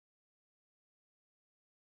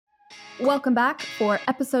Welcome back for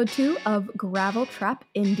episode 2 of Gravel Trap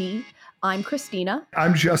Indy. I'm Christina.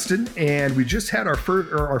 I'm Justin, and we just had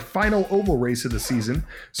our final oval race of the season.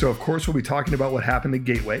 So, of course, we'll be talking about what happened at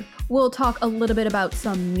Gateway. We'll talk a little bit about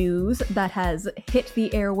some news that has hit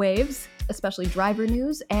the airwaves, especially driver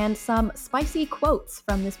news, and some spicy quotes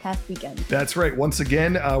from this past weekend. That's right. Once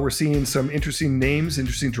again, we're seeing some interesting names,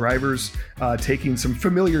 interesting drivers taking some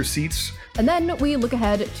familiar seats. And then we look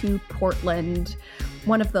ahead to Portland,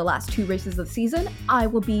 one of the last 2 races of the season. I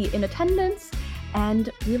will be in attendance, and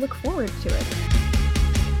we look forward to it.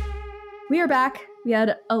 We are back. We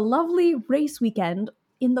had a lovely race weekend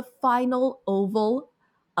in the final oval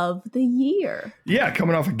of the year. Yeah,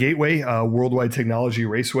 coming off of Gateway, Worldwide Technology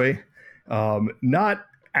Raceway. Not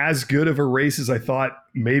as good of a race as I thought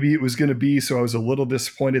maybe it was going to be, so I was a little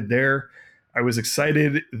disappointed there. I was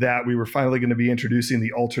excited that we were finally going to be introducing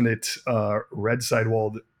the alternate red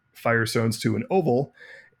sidewalled Firestones to an oval.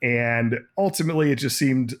 And ultimately, it just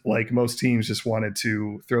seemed like most teams just wanted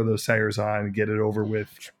to throw those tires on and get it over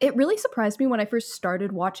with. It really surprised me when I first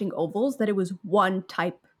started watching ovals that it was one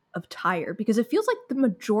type of tire, because it feels like the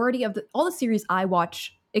majority of all the series I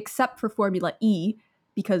watch, except for Formula E,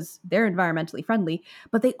 because they're environmentally friendly,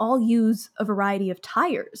 but they all use a variety of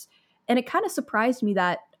tires. And it kind of surprised me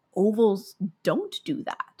that ovals don't do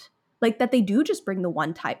that. Like that they do just bring the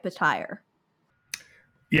one type of tire.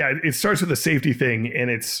 Yeah, it starts with a safety thing, and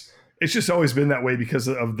it's just always been that way because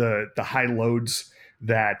of the high loads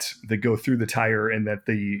that go through the tire, and that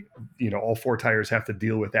all 4 tires have to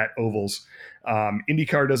deal with at ovals.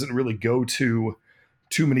 IndyCar doesn't really go to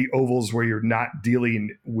too many ovals where you're not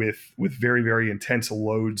dealing with very, very intense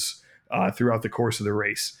loads throughout the course of the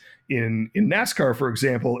race. In NASCAR, for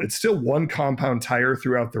example, it's still one compound tire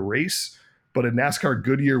throughout the race, but in NASCAR,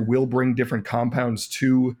 Goodyear will bring different compounds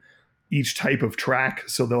to each type of track.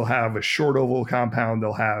 So they'll have a short oval compound,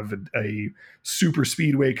 they'll have a super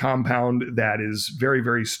speedway compound that is very,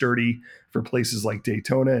 very sturdy for places like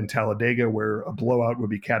Daytona and Talladega, where a blowout would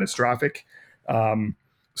be catastrophic.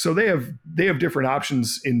 So they have different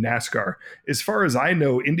options in NASCAR. As far as I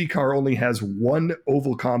know, IndyCar only has one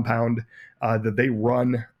oval compound that they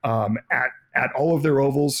run at all of their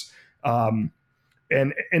ovals.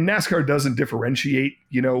 And NASCAR doesn't differentiate,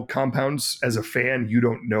 compounds. As a fan, you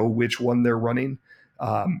don't know which one they're running.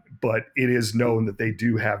 But it is known that they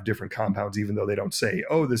do have different compounds, even though they don't say,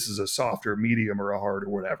 oh, this is a soft or a medium or a hard or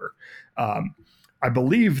whatever. I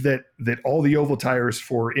believe that all the oval tires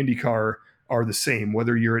for IndyCar are the same,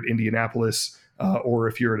 whether you're at Indianapolis or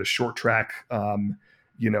if you're at a short track,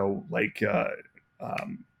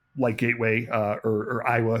 like Gateway or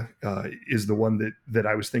Iowa is the one that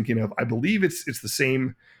I was thinking of. I believe it's the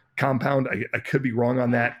same compound. I could be wrong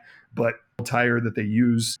on that, but tire that they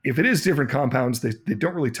use, if it is different compounds, they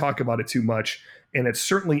don't really talk about it too much. And it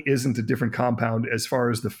certainly isn't a different compound as far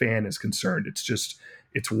as the fan is concerned.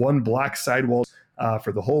 It's one black sidewall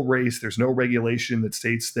for the whole race. There's no regulation that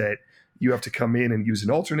states that you have to come in and use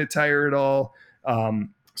an alternate tire at all.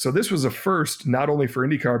 So this was a first, not only for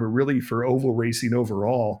IndyCar, but really for oval racing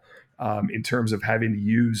overall, in terms of having to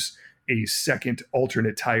use a second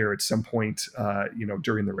alternate tire at some point,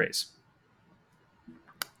 during the race.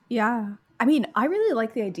 Yeah. I mean, I really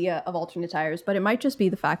like the idea of alternate tires, but it might just be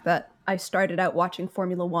the fact that I started out watching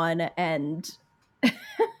Formula One, and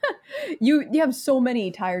you have so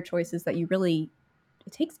many tire choices that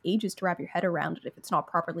it takes ages to wrap your head around it if it's not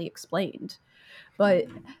properly explained. But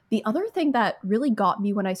the other thing that really got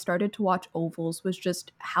me when I started to watch ovals was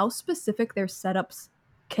just how specific their setups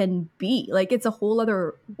can be. Like, it's a whole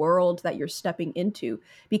other world that you're stepping into,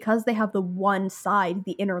 because they have the one side,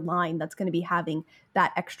 the inner line, that's going to be having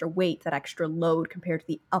that extra weight, that extra load compared to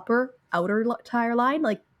the outer tire line.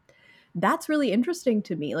 Like, that's really interesting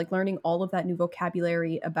to me, like learning all of that new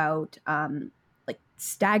vocabulary about like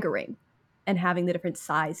staggering and having the different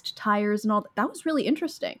sized tires and all that. That was really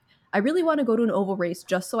interesting. I really want to go to an oval race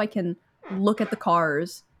just so I can look at the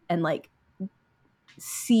cars and like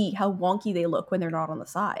see how wonky they look when they're not on the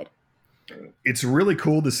side. It's really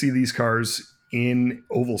cool to see these cars in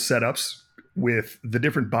oval setups with the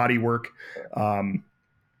different bodywork. And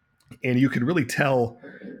you can really tell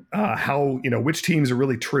how, which teams are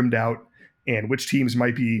really trimmed out and which teams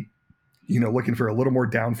might be, looking for a little more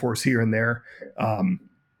downforce here and there.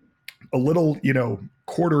 A little,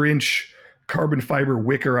 1/4 inch carbon fiber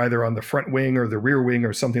wicker either on the front wing or the rear wing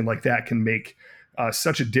or something like that can make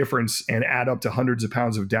such a difference and add up to hundreds of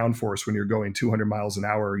pounds of downforce when you're going 200 miles an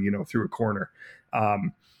hour, through a corner.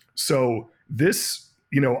 So this,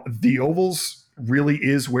 the ovals really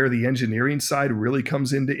is where the engineering side really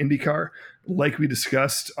comes into IndyCar. like we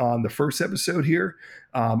discussed on the first episode here.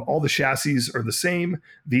 All the chassis are the same.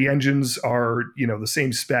 The engines are, the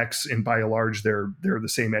same specs, and by and large, they're the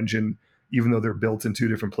same engine, even though they're built in two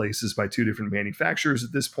different places by two different manufacturers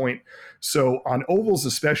at this point. So on ovals,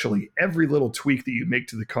 especially, every little tweak that you make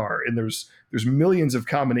to the car, and there's millions of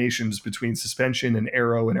combinations between suspension and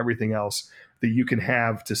aero and everything else that you can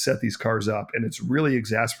have to set these cars up, and it's really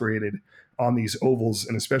exasperated on these ovals,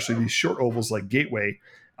 and especially these short ovals like Gateway,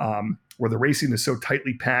 where the racing is so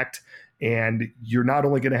tightly packed, and you're not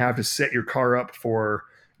only going to have to set your car up for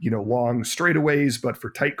long straightaways, but for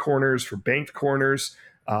tight corners, for banked corners,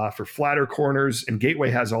 for flatter corners, and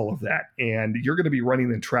Gateway has all of that. And you're going to be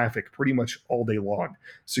running in traffic pretty much all day long.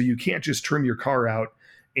 So you can't just trim your car out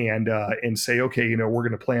and say, okay, we're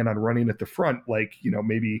going to plan on running at the front, like,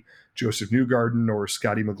 maybe Joseph Newgarden or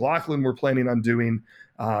Scotty McLaughlin were planning on doing.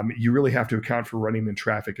 You really have to account for running in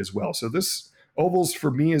traffic as well. So this ovals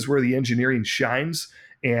for me is where the engineering shines.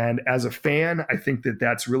 And as a fan, I think that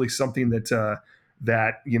that's really something that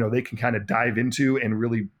they can kind of dive into and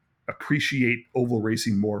really appreciate oval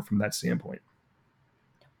racing more from that standpoint.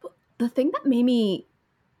 The thing that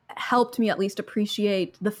helped me at least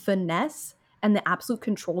appreciate the finesse and the absolute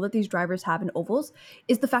control that these drivers have in ovals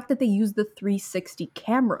is the fact that they use the 360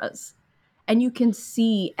 cameras, and you can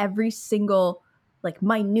see every single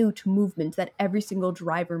minute movement that every single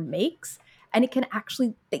driver makes. And it can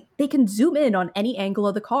actually, they can zoom in on any angle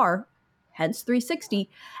of the car, hence 360,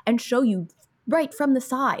 and show you right from the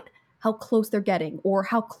side how close they're getting or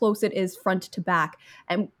how close it is front to back.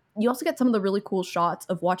 And you also get some of the really cool shots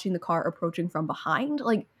of watching the car approaching from behind.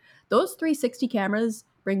 Like, those 360 cameras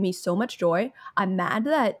bring me so much joy. I'm mad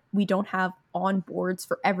that we don't have on boards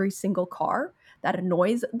for every single car. That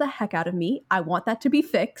annoys the heck out of me. I want that to be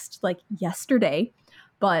fixed like yesterday.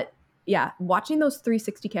 But yeah, watching those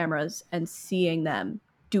 360 cameras and seeing them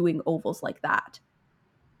doing ovals like that,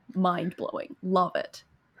 mind blowing. Love it.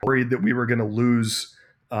 Worried that we were going to lose,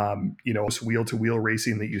 wheel to wheel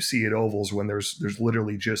racing that you see at ovals when there's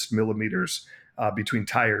literally just millimeters between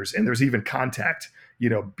tires, and there's even contact,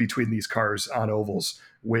 between these cars on ovals,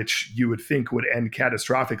 which you would think would end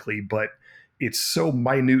catastrophically, but it's so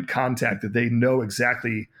minute contact that they know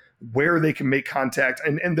exactly where they can make contact,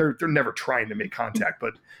 and they're never trying to make contact,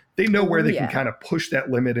 but they know where they can kind of push that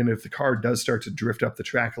limit. And if the car does start to drift up the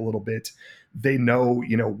track a little bit, they know,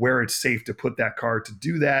 where it's safe to put that car to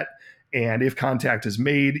do that. And if contact is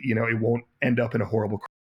made, it won't end up in a horrible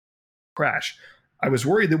crash. I was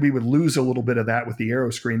worried that we would lose a little bit of that with the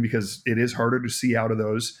aero screen because it is harder to see out of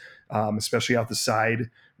those, especially out the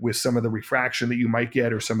side with some of the refraction that you might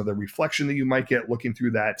get or some of the reflection that you might get looking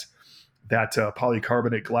through that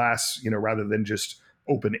polycarbonate glass, rather than just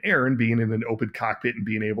open air and being in an open cockpit and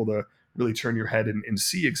being able to really turn your head and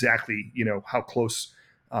see exactly, how close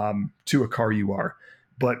to a car you are.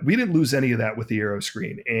 But we didn't lose any of that with the aero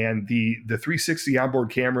screen, and the 360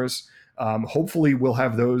 onboard cameras. Hopefully we'll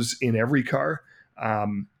have those in every car.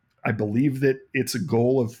 I believe that it's a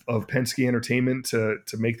goal of Penske Entertainment to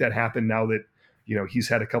make that happen now that, he's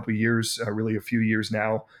had a couple of years, really a few years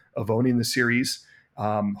now of owning the series.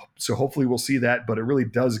 So hopefully we'll see that, but it really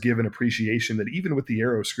does give an appreciation that even with the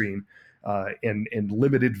aero screen and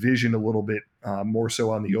limited vision a little bit more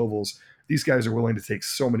so on the ovals, these guys are willing to take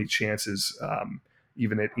so many chances,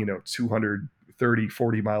 even at 230,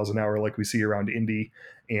 40 miles an hour like we see around Indy,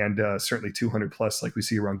 and certainly 200 plus like we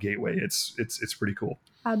see around Gateway. It's pretty cool.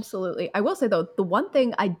 Absolutely. I will say though, the one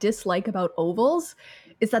thing I dislike about ovals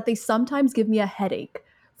is that they sometimes give me a headache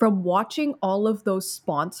from watching all of those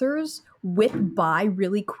sponsors whip by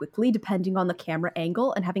really quickly depending on the camera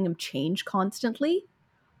angle and having them change constantly.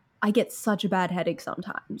 I get such a bad headache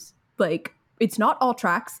sometimes. Like, it's not all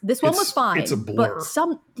tracks. This one was fine. It's a blur.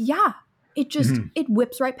 But it just, it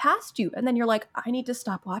whips right past you. And then you're like, I need to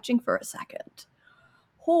stop watching for a second.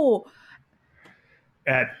 Oh.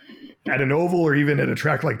 At an oval or even at a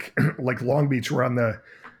track like Long Beach, where on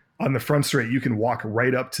the front straight, you can walk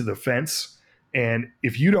right up to the fence. And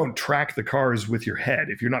if you don't track the cars with your head,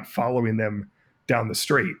 if you're not following them down the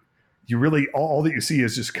straight, you really, all that you see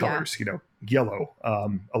is just colors, yellow,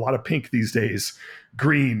 a lot of pink these days,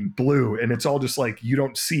 green, blue. And it's all just like, you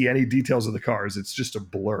don't see any details of the cars. It's just a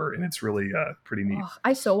blur. And it's really pretty neat. Oh,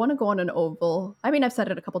 I so want to go on an oval. I mean, I've said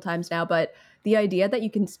it a couple times now, but the idea that you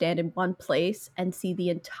can stand in one place and see the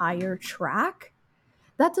entire track,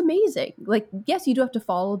 that's amazing. Like, yes, you do have to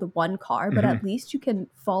follow the one car, but at least you can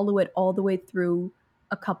follow it all the way through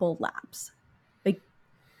a couple laps. Like,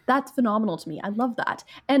 that's phenomenal to me. I love that.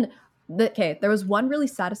 And Okay, there was one really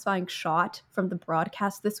satisfying shot from the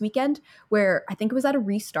broadcast this weekend where I think it was at a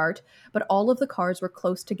restart, but all of the cars were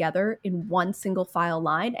close together in one single file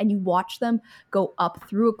line, and you watch them go up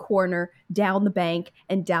through a corner, down the bank,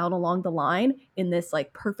 and down along the line in this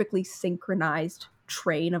like perfectly synchronized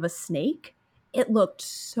train of a snake. It looked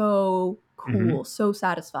so cool, so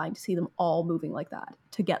satisfying to see them all moving like that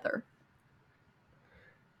together.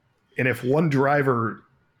 And if one driver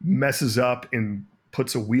messes up and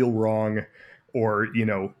puts a wheel wrong, or, you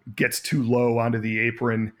know, gets too low onto the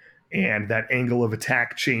apron and that angle of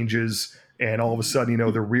attack changes, and all of a sudden, you know,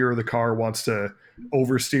 the rear of the car wants to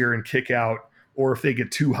oversteer and kick out, or if they get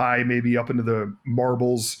too high, maybe up into the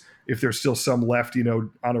marbles, if there's still some left, you know,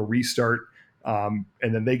 on a restart, and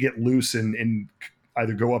then they get loose and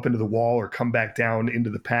either go up into the wall or come back down into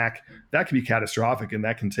the pack, that can be catastrophic, and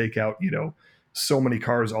that can take out, you know, so many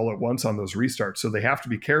cars all at once on those restarts. So they have to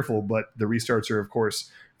be careful, but the restarts are, of course,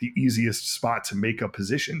 the easiest spot to make up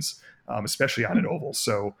positions, especially on an oval.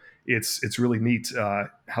 So it's really neat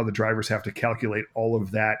how the drivers have to calculate all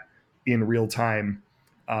of that in real time,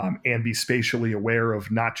 and be spatially aware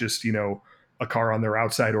of not just, you know, a car on their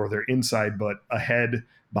outside or their inside, but ahead,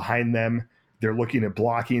 behind them. They're looking at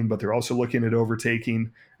blocking, but they're also looking at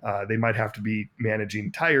overtaking. They might have to be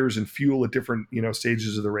managing tires and fuel at different, you know,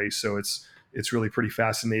 stages of the race. So it's really pretty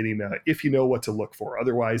fascinating if you know what to look for.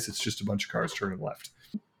 Otherwise, it's just a bunch of cars turning left.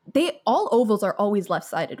 All ovals are always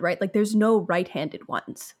left-sided, right? Like there's no right-handed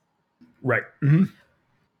ones. Right. Mm-hmm.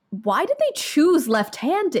 Why did they choose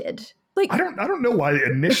left-handed? Like I don't know why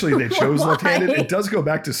initially they chose left-handed. It does go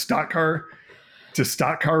back to stock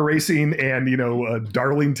car racing, and, you know,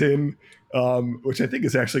 Darlington, which I think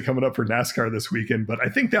is actually coming up for NASCAR this weekend. But I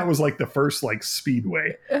think that was like the first like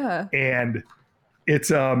speedway, and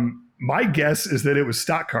it's my guess is that it was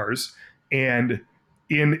stock cars, and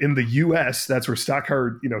in the US, that's where stock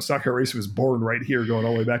car racing was born, right here, going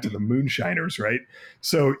all the way back to the Moonshiners, right?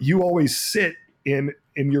 So you always sit in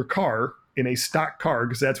your car, in a stock car,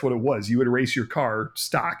 because that's what it was. You would race your car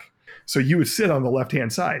stock. So you would sit on the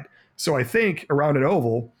left-hand side. So I think around an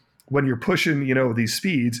oval, when you're pushing, you know, these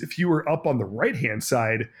speeds, if you were up on the right-hand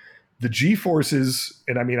side, the G-forces,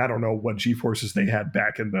 and I mean, I don't know what G-forces they had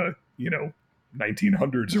back in the, you know,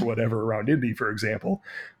 1900s or whatever around Indy, for example,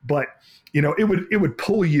 but, you know, it would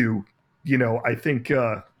pull you, you know, I think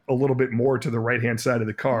a little bit more to the right-hand side of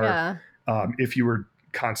the car, if you were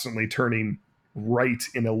constantly turning right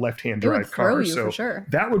in a left-hand drive car. So for sure.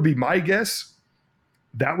 That would be my guess.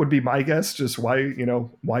 Just why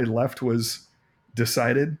left was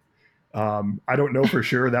decided. I don't know for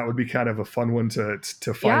sure. That would be kind of a fun one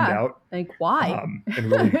to find out. Like why? And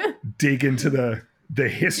really dig into the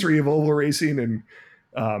history of oval racing and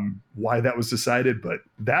why that was decided. But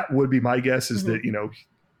that would be my guess, is that, you know,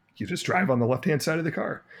 you just drive on the left-hand side of the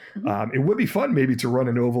car. It would be fun maybe to run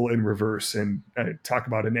an oval in reverse and talk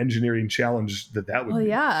about an engineering challenge that would be. Well,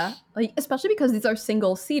 yeah, like especially because these are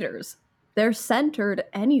single seaters. They're centered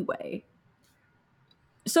anyway.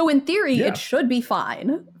 So in theory, it should be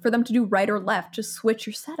fine for them to do right or left. Just switch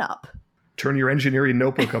your setup. Turn your engineering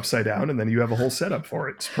notebook upside down, and then you have a whole setup for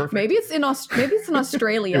it. It's perfect. Maybe it's in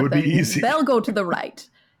Australia. It would be easy. They'll go to the right.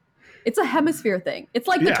 It's a hemisphere thing. It's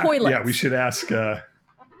like the toilet. Yeah, we should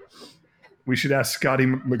ask Scotty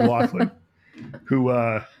McLaughlin, who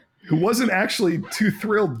wasn't actually too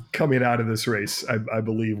thrilled coming out of this race, I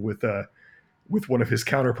believe, with one of his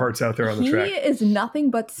counterparts out there on the track. He is nothing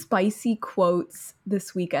but spicy quotes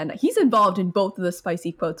this weekend. He's involved in both of the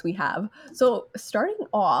spicy quotes we have. So starting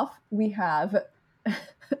off, we have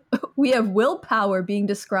Will Power being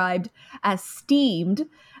described as steamed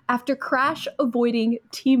after crash avoiding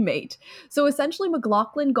teammate. So essentially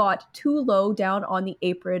McLaughlin got too low down on the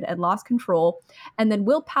apron and lost control, and then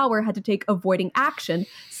Will Power had to take avoiding action,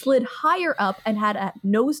 slid higher up, and had a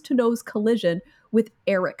nose-to-nose collision with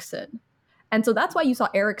Ericsson. And so that's why you saw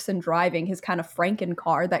Ericsson driving his kind of Franken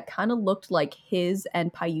car that kind of looked like his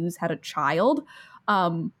and Payu's had a child.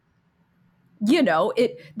 You know,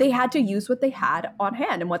 they had to use what they had on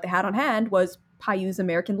hand, and what they had on hand was Payu's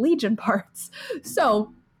American Legion parts.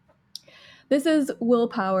 So this is Will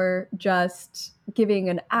Power just giving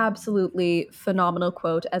an absolutely phenomenal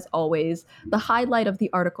quote, as always. The highlight of the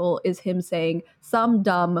article is him saying, "Some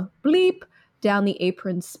dumb bleep," down the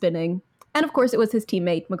apron spinning. And of course, it was his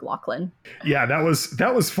teammate McLaughlin. Yeah, that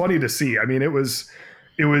was funny to see. I mean, it was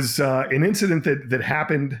an incident that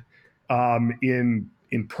happened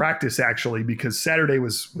in practice, actually, because Saturday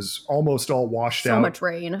was almost all washed out. So much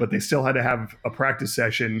rain. But they still had to have a practice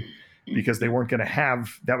session because they weren't going to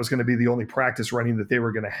have, that was going to be the only practice running that they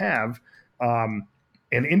were going to have.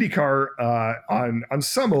 And IndyCar, on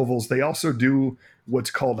some ovals, they also do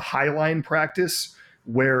what's called highline practice,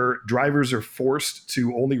 where drivers are forced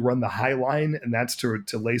to only run the high line, and that's to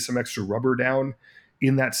lay some extra rubber down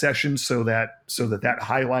in that session, so that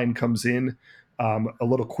high line comes in a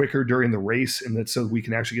little quicker during the race, and that so we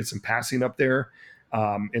can actually get some passing up there,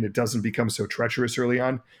 and it doesn't become so treacherous early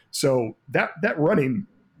on. So that running,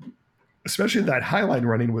 especially that highline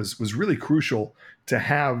running, was really crucial to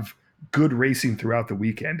have good racing throughout the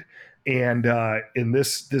weekend. And in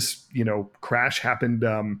this crash happened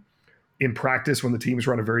in practice when the teams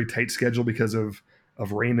were on a very tight schedule because of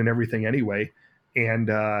rain and everything anyway. And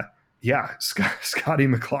Scotty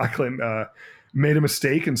McLaughlin made a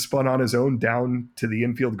mistake and spun on his own down to the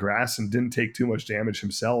infield grass and didn't take too much damage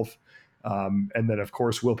himself. And then of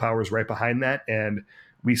course Will Power's right behind that, and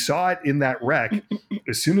we saw it in that wreck.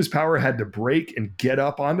 As soon as Power had to brake and get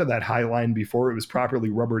up onto that high line before it was properly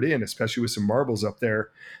rubbered in, especially with some marbles up there,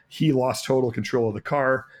 he lost total control of the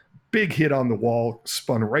car. Big hit on the wall,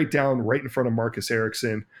 spun right down right in front of Marcus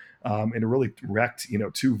Ericsson, and it really wrecked,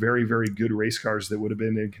 two very, very good race cars that would have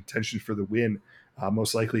been in contention for the win,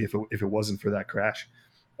 most likely if it wasn't for that crash.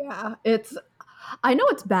 Yeah, I know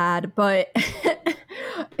it's bad, but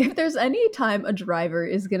if there's any time a driver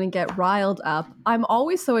is going to get riled up, I'm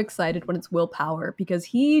always so excited when it's Will Power, because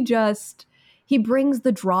he brings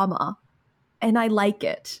the drama and I like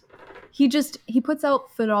it. He puts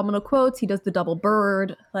out phenomenal quotes. He does the double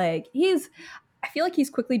bird. I feel like he's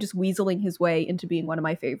quickly just weaseling his way into being one of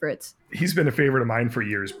my favorites. He's been a favorite of mine for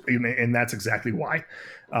years, and that's exactly why.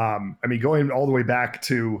 Going all the way back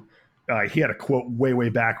to, he had a quote way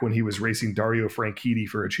back when he was racing Dario Franchitti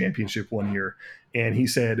for a championship one year. And he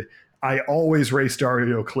said, "I always race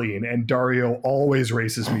Dario clean, and Dario always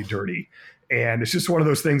races me dirty." And it's just one of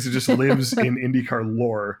those things that just lives in IndyCar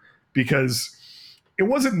lore, because it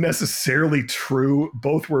wasn't necessarily true.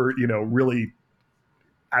 Both were, really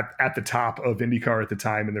at the top of IndyCar at the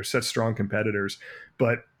time, and they're such strong competitors.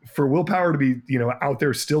 But for Will Power to be, out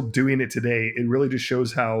there still doing it today, it really just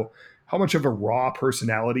shows how much of a raw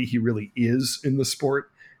personality he really is in the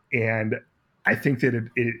sport. And I think that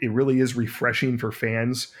it really is refreshing for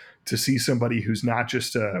fans to see somebody who's not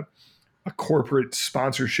just a corporate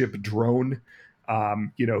sponsorship drone,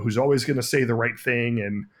 who's always going to say the right thing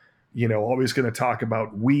and, always going to talk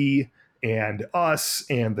about we and us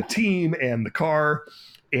and the team and the car.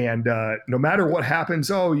 And no matter what happens,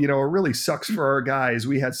 it really sucks for our guys.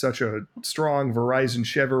 We had such a strong Verizon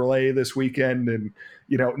Chevrolet this weekend. And,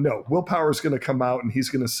 no, Will Power's going to come out and he's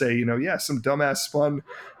going to say, some dumbass spun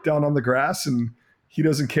down on the grass, and he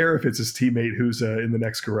doesn't care if it's his teammate who's in the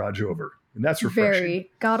next garage over. And that's refreshing.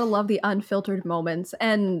 Very. Gotta love the unfiltered moments.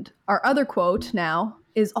 And our other quote now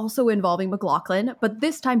is also involving McLaughlin, but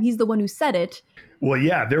this time he's the one who said it. Well,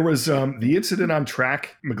 yeah, there was the incident on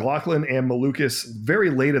track. McLaughlin and Malukas very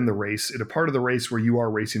late in the race, in a part of the race where you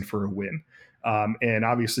are racing for a win. And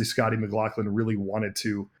obviously Scotty McLaughlin really wanted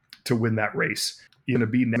to win that race. He's going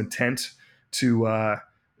to be intent to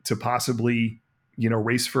possibly,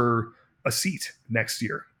 race for a seat next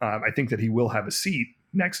year. I think that he will have a seat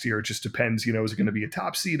next year. It just depends, is it going to be a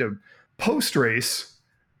top seat? Post-race,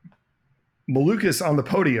 Malukas on the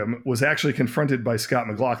podium was actually confronted by Scott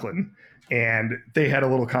McLaughlin, and they had a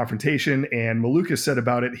little confrontation, and Malukas said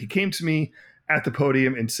about it, he came to me at the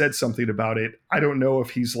podium and said something about it. I don't know if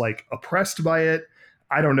he's oppressed by it.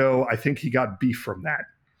 I don't know. I think he got beef from that.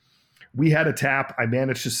 We had a tap. I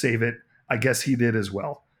managed to save it. I guess he did as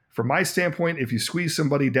well. From my standpoint, if you squeeze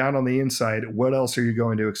somebody down on the inside, what else are you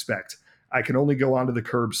going to expect? I can only go onto the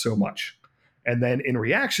curb so much. And then in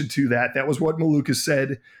reaction to that, that was what Malukas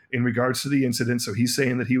said in regards to the incident. So he's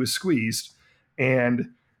saying that he was squeezed.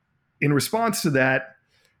 And in response to that,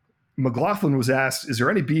 McLaughlin was asked, is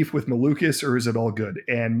there any beef with Malukas or is it all good?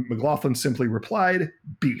 And McLaughlin simply replied,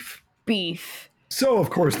 beef. Beef. So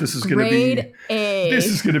of course this is going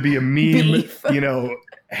to be a meme,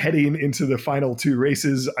 heading into the final two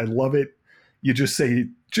races. I love it. You just say,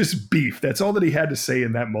 just beef. That's all that he had to say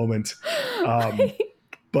in that moment.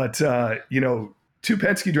 But two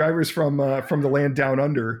Penske drivers from the land down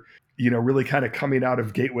under, really kind of coming out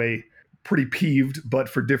of Gateway pretty peeved, but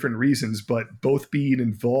for different reasons, but both being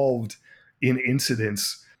involved in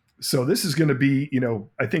incidents. So this is going to be,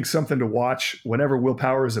 I think something to watch whenever Will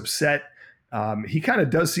Power is upset. He kind of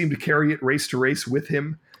does seem to carry it race to race with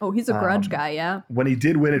him. Oh, he's a grudge guy, yeah. When he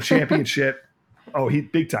did win a championship, he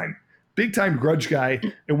big time grudge guy.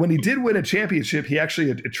 And when he did win a championship, he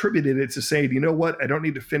actually attributed it to saying, you know what? I don't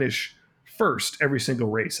need to finish first every single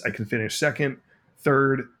race. I can finish second,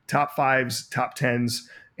 third, top fives, top tens.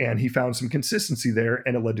 And he found some consistency there,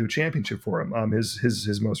 and it led to a championship for him.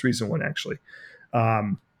 His most recent one, actually.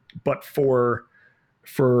 But for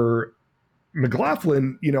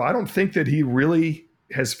McLaughlin, I don't think that he really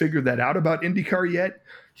has figured that out about IndyCar yet.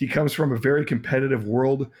 He comes from a very competitive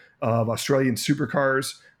world of Australian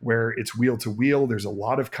supercars where it's wheel to wheel. There's a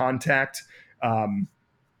lot of contact. Um,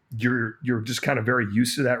 you're just kind of very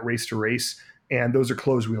used to that race to race, and those are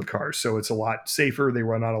closed wheel cars, so it's a lot safer. They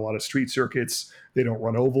run on a lot of street circuits. They don't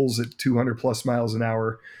run ovals at 200 plus miles an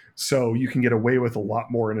hour, so you can get away with a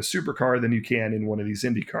lot more in a supercar than you can in one of these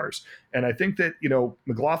Indy cars. And I think that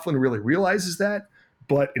McLaughlin really realizes that.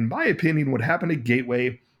 But in my opinion, what happened at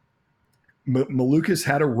Gateway, Malukas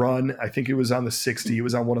had a run. I think it was on the 60. It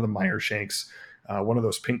was on one of the Meyershanks, one of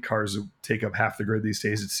those pink cars that take up half the grid these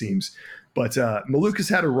days, it seems. But Malukas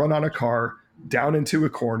had a run on a car down into a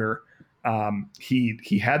corner.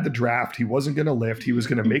 He had the draft. He wasn't going to lift. He was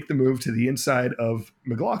going to make the move to the inside of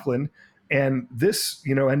McLaughlin. And this,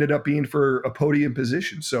 ended up being for a podium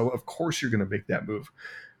position. So, of course, you're going to make that move.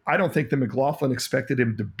 I don't think that McLaughlin expected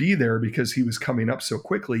him to be there because he was coming up so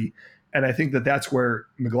quickly. And I think that that's where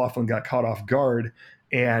McLaughlin got caught off guard.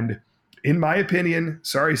 And in my opinion,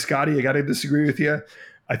 sorry, Scotty, I got to disagree with you.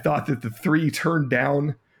 I thought that the 3 turned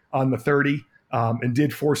down on the 30 and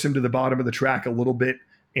did force him to the bottom of the track a little bit.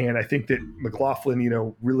 And I think that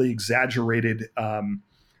McLaughlin, really exaggerated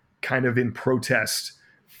kind of in protest,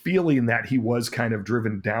 feeling that he was kind of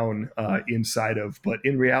driven down inside of. But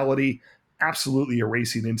in reality, absolutely a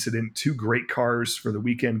racing incident. 2 great cars for the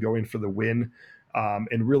weekend going for the win.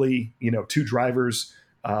 And really, 2 drivers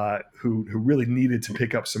who really needed to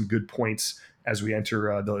pick up some good points as we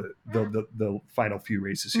enter the final few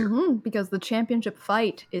races here. Because the championship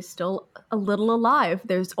fight is still a little alive.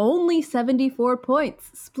 There's only 74 points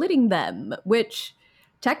splitting them, which,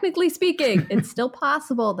 technically speaking, it's still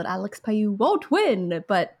possible that Alex Payou won't win,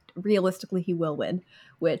 but realistically he will win,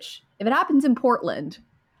 which, if it happens in Portland,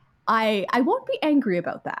 I won't be angry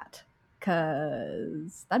about that,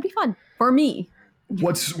 because that'd be fun for me.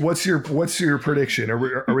 What's your prediction? Are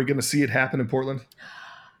we going to see it happen in Portland?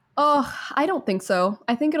 Oh, I don't think so.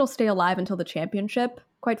 I think it'll stay alive until the championship,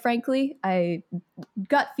 quite frankly. I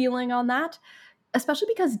gut feeling on that, especially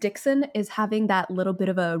because Dixon is having that little bit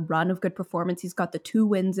of a run of good performance. He's got the 2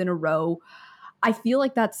 wins in a row. I feel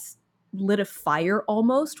like that's lit a fire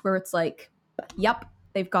almost, where it's like, yep,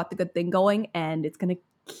 they've got the good thing going and it's going to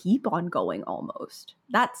keep on going almost.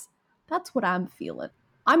 That's what I'm feeling.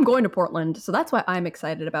 I'm going to Portland, so that's why I'm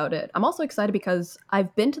excited about it. I'm also excited because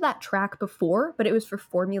I've been to that track before, but it was for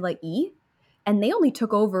Formula E, and they only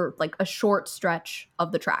took over like a short stretch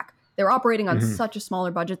of the track. They're operating on such a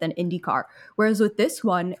smaller budget than IndyCar. Whereas with this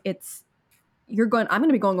one, I'm going to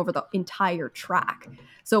be going over the entire track.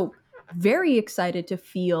 So very excited to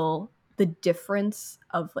feel the difference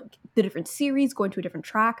of like the different series going to a different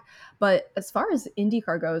track. But as far as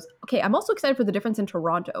IndyCar goes, okay, I'm also excited for the difference in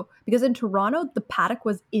Toronto, because in Toronto, the paddock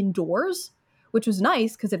was indoors, which was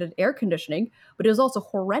nice because it had air conditioning, but it was also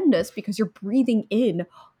horrendous because you're breathing in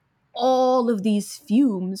all of these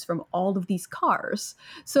fumes from all of these cars.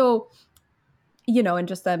 So, and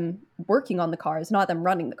just them working on the cars, not them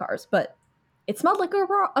running the cars, but it smelled like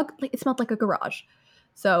a garage.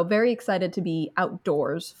 So very excited to be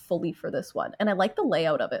outdoors fully for this one. And I like the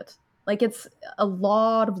layout of it. Like, it's a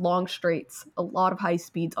lot of long straights, a lot of high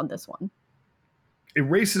speeds on this one. It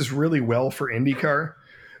races really well for IndyCar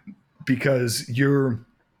because you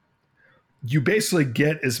basically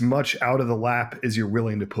get as much out of the lap as you're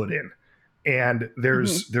willing to put in. And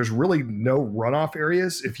there's really no runoff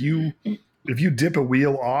areas. If you dip a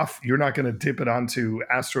wheel off, you're not going to dip it onto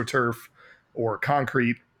AstroTurf or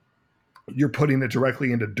concrete. You're putting it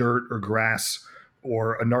directly into dirt or grass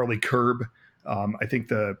or a gnarly curb. I think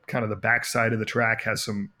the kind of the backside of the track has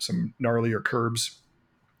some gnarlier curbs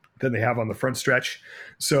than they have on the front stretch.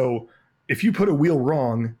 So if you put a wheel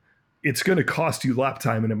wrong, it's going to cost you lap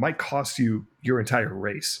time, and it might cost you your entire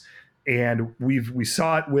race. And we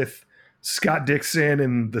saw it with Scott Dixon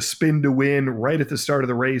and the spin to win right at the start of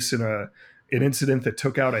the race in an incident that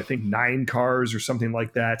took out, I think, 9 cars or something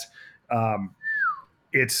like that.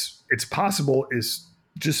 It's possible. Is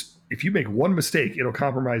just, if you make one mistake, it'll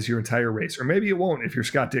compromise your entire race, or maybe it won't if you're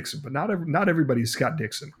Scott Dixon. But not everybody's Scott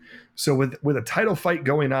Dixon. So with a title fight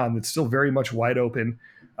going on that's still very much wide open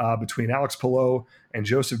between Alex Palou and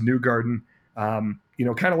Joseph Newgarden,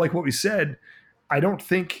 kind of like what we said, I don't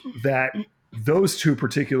think that those 2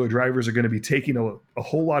 particular drivers are going to be taking a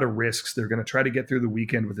whole lot of risks. They're going to try to get through the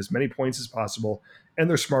weekend with as many points as possible, and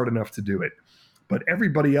they're smart enough to do it. But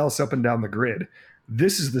everybody else up and down the grid,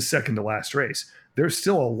 this is the second to last race. There's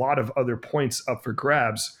still a lot of other points up for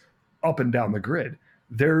grabs up and down the grid.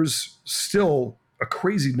 There's still a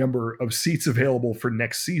crazy number of seats available for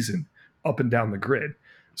next season up and down the grid.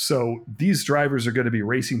 So these drivers are going to be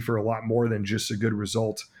racing for a lot more than just a good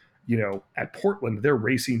result. At Portland, they're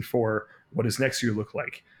racing for what does next year look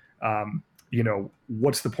like?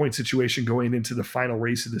 What's the point situation going into the final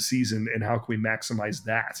race of the season, and how can we maximize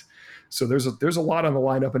that? So there's a lot on the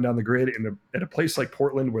line up and down the grid, and at a place like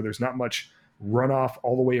Portland where there's not much runoff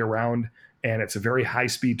all the way around, and it's a very high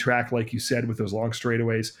speed track, like you said, with those long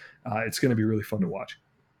straightaways. It's going to be really fun to watch.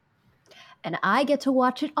 And I get to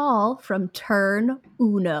watch it all from turn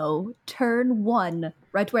one,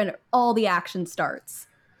 right when all the action starts.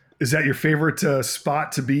 Is that your favorite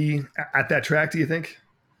spot to be at that track, do you think?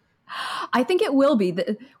 I think it will be.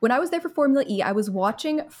 When I was there for Formula E, I was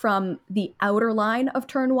watching from the outer line of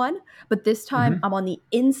turn one, but this time I'm on the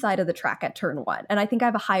inside of the track at turn one. And I think I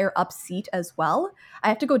have a higher up seat as well. I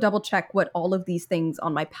have to go double check what all of these things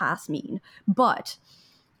on my pass mean. But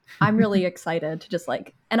I'm really excited to just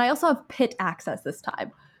and I also have pit access this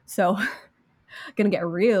time. So gonna get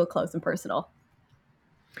real close and personal.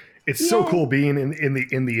 It's so cool being in the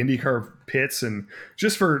IndyCar pits, and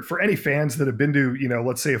just for any fans that have been to,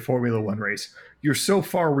 let's say a Formula One race, you're so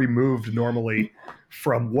far removed normally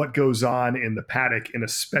from what goes on in the paddock, and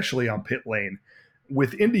especially on pit lane.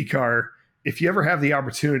 With IndyCar, if you ever have the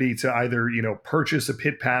opportunity to either, purchase a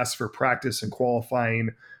pit pass for practice and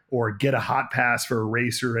qualifying, or get a hot pass for a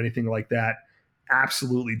race or anything like that,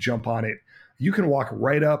 absolutely jump on it. You can walk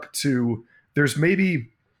right up to, there's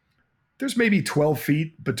maybe 12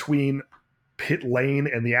 feet between pit lane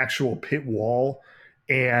and the actual pit wall.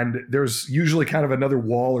 And there's usually kind of another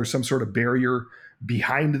wall or some sort of barrier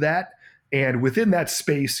behind that. And within that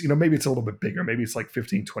space, maybe it's a little bit bigger, maybe it's like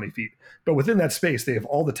 15, 20 feet. But within that space, they have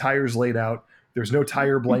all the tires laid out. There's no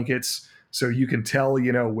tire blankets. So you can tell,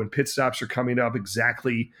 when pit stops are coming up,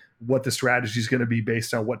 exactly what the strategy is going to be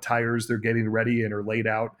based on what tires they're getting ready and are laid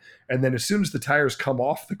out. And then as soon as the tires come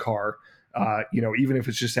off the car, even if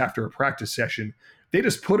it's just after a practice session, they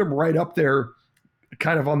just put them right up there,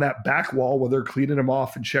 kind of on that back wall where they're cleaning them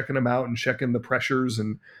off and checking them out and checking the pressures.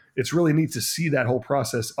 And it's really neat to see that whole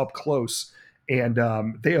process up close. And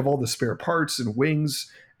they have all the spare parts and wings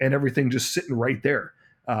and everything just sitting right there.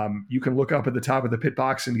 You can look up at the top of the pit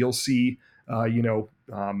box and you'll see,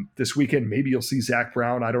 this weekend, maybe you'll see Zach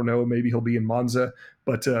Brown. I don't know. Maybe he'll be in Monza,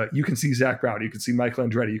 but you can see Zach Brown. You can see Michael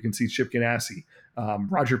Andretti. You can see Chip Ganassi,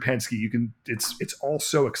 Roger Penske. It's all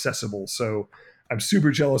so accessible. So I'm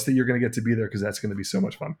super jealous that you're going to get to be there, because that's going to be so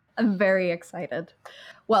much fun. I'm very excited.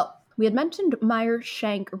 Well, we had mentioned Meyer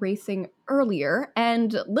Shank Racing earlier,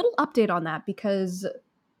 and little update on that, because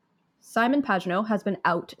Simon Pagenaud has been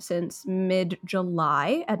out since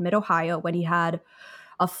mid-July at Mid-Ohio, when he had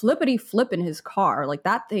a flippity flip in his car.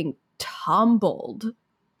 That thing tumbled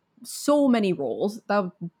so many rolls. That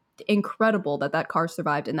was incredible that car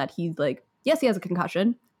survived, and that he's yes, he has a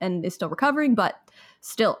concussion and is still recovering, but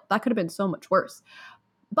still, that could have been so much worse.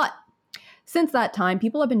 But since that time,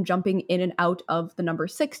 people have been jumping in and out of the number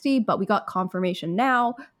 60, but we got confirmation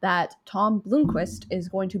now that Tom Blomqvist is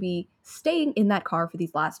going to be staying in that car for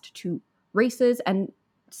these last two races. And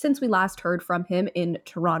since we last heard from him in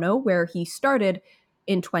Toronto, where he started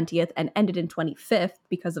in 20th and ended in 25th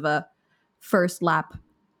because of a first lap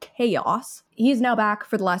chaos, he's now back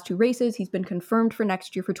for the last two races. He's been confirmed for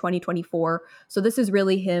next year, for 2024. So this is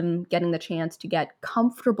really him getting the chance to get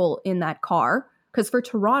comfortable in that car. Because for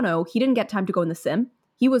Toronto, he didn't get time to go in the sim.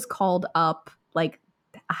 He was called up a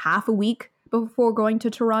half a week before going to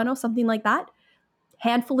Toronto, something like that.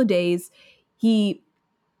 Handful of days. He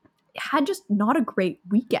had just not a great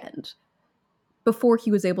weekend before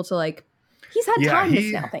he was able to he's had time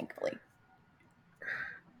this now, thankfully.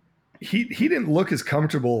 He didn't look as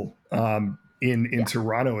comfortable in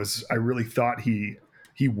Toronto as I really thought he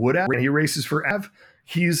would have. When he races for Av,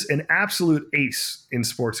 he's an absolute ace in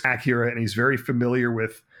sports Acura, and he's very familiar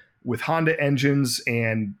with Honda engines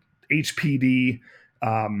and HPD.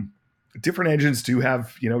 Different engines do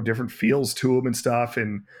have different feels to them and stuff,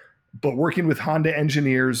 but working with Honda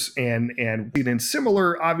engineers and in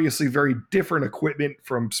similar, obviously very different equipment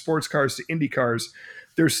from sports cars to Indy cars,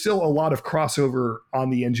 there's still a lot of crossover on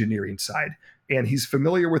the engineering side, and he's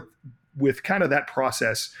familiar with kind of that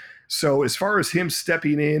process. So as far as him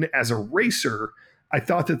stepping in as a racer, I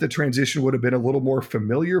thought that the transition would have been a little more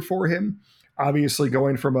familiar for him. Obviously,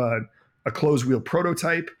 going from a closed wheel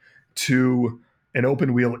prototype to an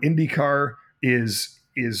open wheel Indy car is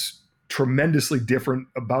tremendously different,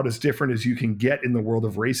 about as different as you can get in the world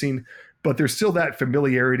of racing. But there's still that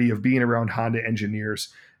familiarity of being around Honda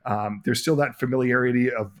engineers. There's still that familiarity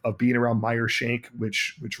of being around Meyer Shank,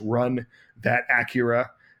 which run that Acura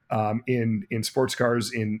in sports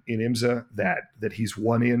cars in IMSA that he's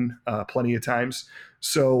won in plenty of times.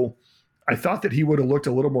 So I thought that he would have looked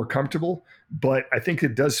a little more comfortable, but I think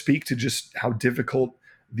it does speak to just how difficult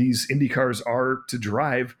these Indy cars are to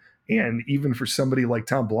drive. And even for somebody like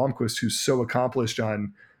Tom Blomqvist, who's so accomplished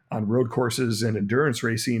on road courses and endurance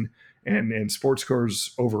racing and sports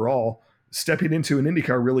cars overall, stepping into an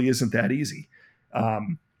IndyCar really isn't that easy.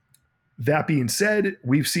 Um, that being said,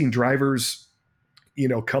 we've seen drivers,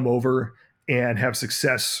 come over and have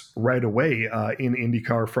success right away in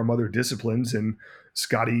IndyCar from other disciplines. And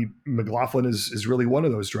Scotty McLaughlin is really one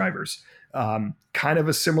of those drivers. Kind of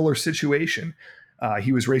a similar situation.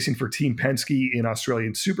 He was racing for Team Penske in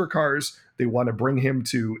Australian supercars. They want to bring him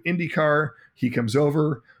to IndyCar. He comes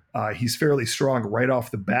over. He's fairly strong right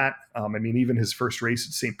off the bat. Even his first race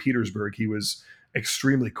at St. Petersburg, he was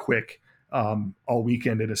extremely quick all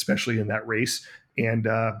weekend, and especially in that race. And,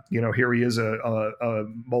 here he is, a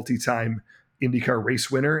multi-time IndyCar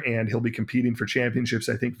race winner, and he'll be competing for championships,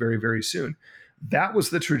 I think, very, very soon. That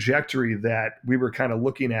was the trajectory that we were kind of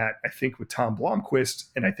looking at, I think, with Tom Blomqvist,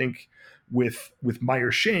 and I think with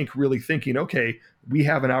Meyer Shank really thinking, okay, we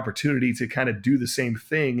have an opportunity to kind of do the same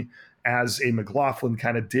thing as a McLaughlin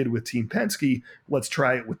kind of did with Team Penske. Let's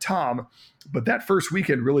try it with Tom. But that first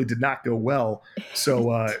weekend really did not go well.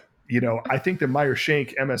 So, I think that Meyer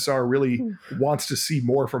Shank, MSR, really wants to see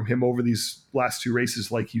more from him over these last two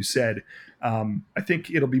races, like you said. I think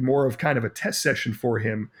it'll be more of kind of a test session for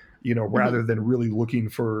him, rather than really looking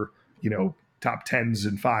for, top 10s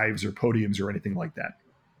and 5s or podiums or anything like that.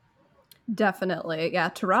 Definitely. Yeah,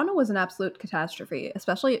 Toronto was an absolute catastrophe,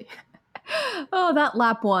 especially that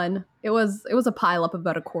lap one. It was a pile up of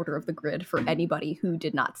about a quarter of the grid for anybody who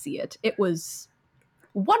did not see it. It was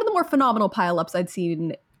one of the more phenomenal pileups I'd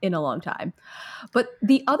seen in a long time. But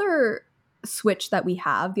the other switch that we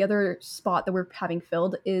have, the other spot that we're having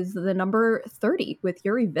filled, is the number 30 with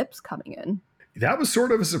Yuri Vips coming in. That was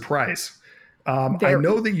sort of a surprise. I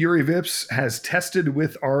know that Yuri Vips has tested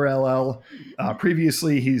with RLL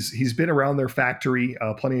previously. He's been around their factory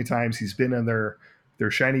plenty of times. He's been in their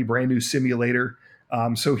shiny brand new simulator.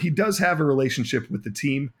 So he does have a relationship with the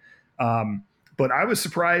team. But I was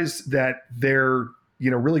surprised that they're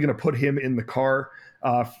really going to put him in the car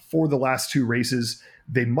for the last two races.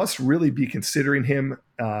 They must really be considering him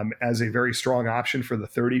as a very strong option for the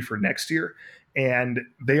 30 for next year. And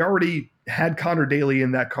they already had Connor Daly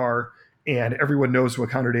in that car, and everyone knows what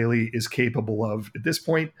Connor Daly is capable of at this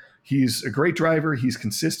point. He's a great driver. He's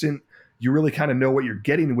consistent. You really kind of know what you're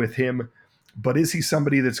getting with him. But is he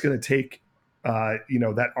somebody that's going to take,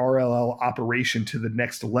 that RLL operation to the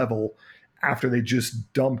next level after they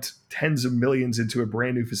just dumped tens of millions into a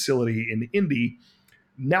brand new facility in Indy?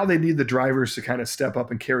 Now they need the drivers to kind of step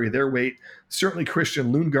up and carry their weight. Certainly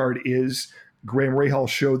Christian Lundgaard is. Graham Rahal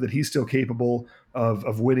showed that he's still capable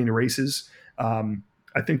of winning races.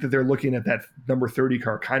 I think that they're looking at that number 30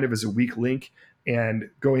 car kind of as a weak link, and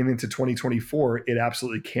going into 2024, it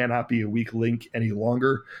absolutely cannot be a weak link any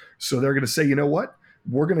longer. So they're going to say, you know what?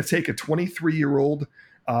 We're going to take a 23-year-old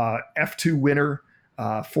F2 winner,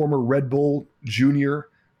 former Red Bull junior,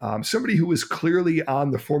 somebody who is clearly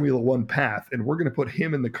on the Formula One path, and we're going to put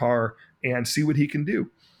him in the car and see what he can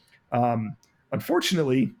do.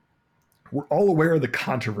 Unfortunately, we're all aware of the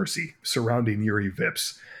controversy surrounding Yuri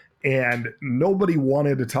Vips, and nobody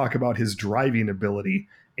wanted to talk about his driving ability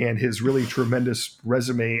and his really tremendous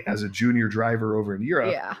resume as a junior driver over in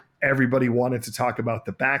Europe. Yeah. Everybody wanted to talk about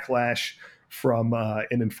the backlash from an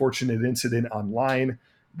unfortunate incident online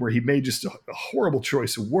where he made just a horrible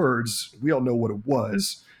choice of words. We all know what it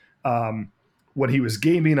was. When he was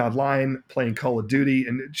gaming online, playing Call of Duty,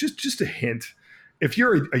 and just a hint. If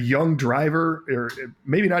you're a young driver, or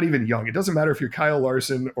maybe not even young, it doesn't matter if you're Kyle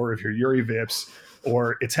Larson or if you're Yuri Vips,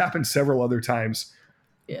 or it's happened several other times.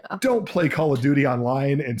 Yeah. Don't play Call of Duty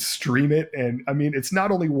online and stream it. And it's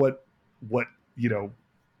not only what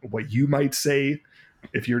you might say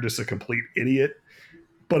if you're just a complete idiot,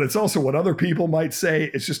 but it's also what other people might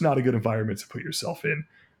say. It's just not a good environment to put yourself in.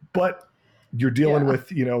 But you're dealing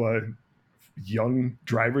with, young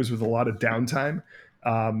drivers with a lot of downtime.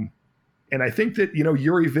 And I think that,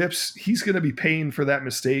 Yuri Vips, he's going to be paying for that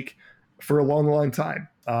mistake for a long, long time.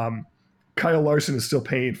 Kyle Larson is still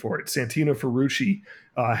paying for it. Santino Ferrucci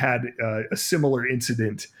had a similar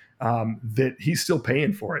incident that he's still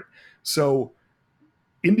paying for it. So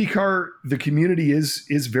IndyCar, the community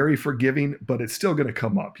is very forgiving, but it's still going to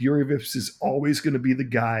come up. Yuri Vips is always going to be the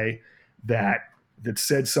guy that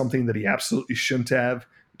said something that he absolutely shouldn't have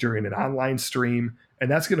during an online stream. And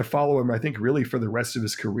that's going to follow him, I think, really for the rest of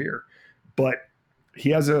his career. But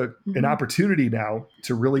he has an opportunity now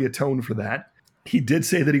to really atone for that. He did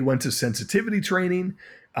say that he went to sensitivity training,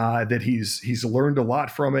 that he's learned a lot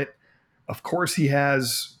from it. Of course he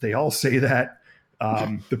has. They all say that.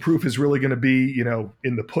 The proof is really going to be,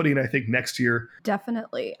 in the pudding, I think, next year.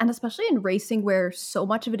 Definitely. And especially in racing where so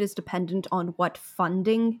much of it is dependent on what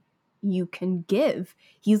funding you can give.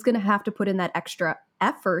 He's going to have to put in that extra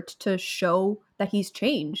effort to show that he's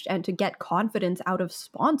changed and to get confidence out of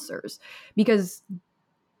sponsors, because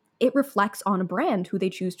it reflects on a brand who they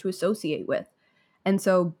choose to associate with. And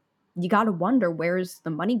so you got to wonder, where's the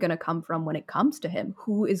money going to come from when it comes to him?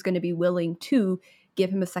 Who is going to be willing to give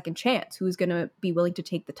him a second chance? Who's going to be willing to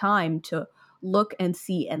take the time to look and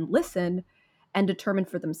see and listen and determine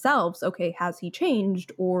for themselves, okay, has he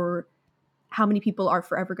changed, or how many people are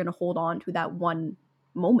forever going to hold on to that one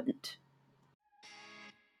moment?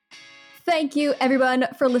 Thank you, everyone,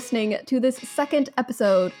 for listening to this second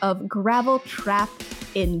episode of Gravel Trap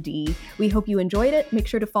Indy. We hope you enjoyed it. Make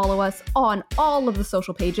sure to follow us on all of the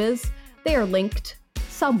social pages. They are linked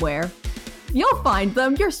somewhere. You'll find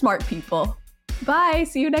them. You're smart people. Bye.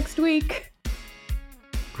 See you next week.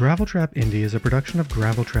 Gravel Trap Indy is a production of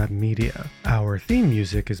Gravel Trap Media. Our theme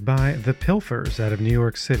music is by The Pilfers out of New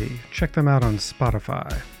York City. Check them out on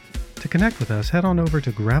Spotify. To connect with us, head on over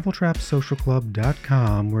to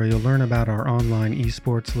graveltrapsocialclub.com, where you'll learn about our online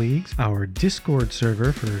esports leagues, our Discord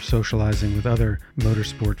server for socializing with other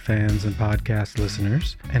motorsport fans and podcast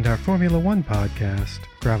listeners, and our Formula One podcast,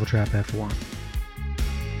 Gravel Trap F1.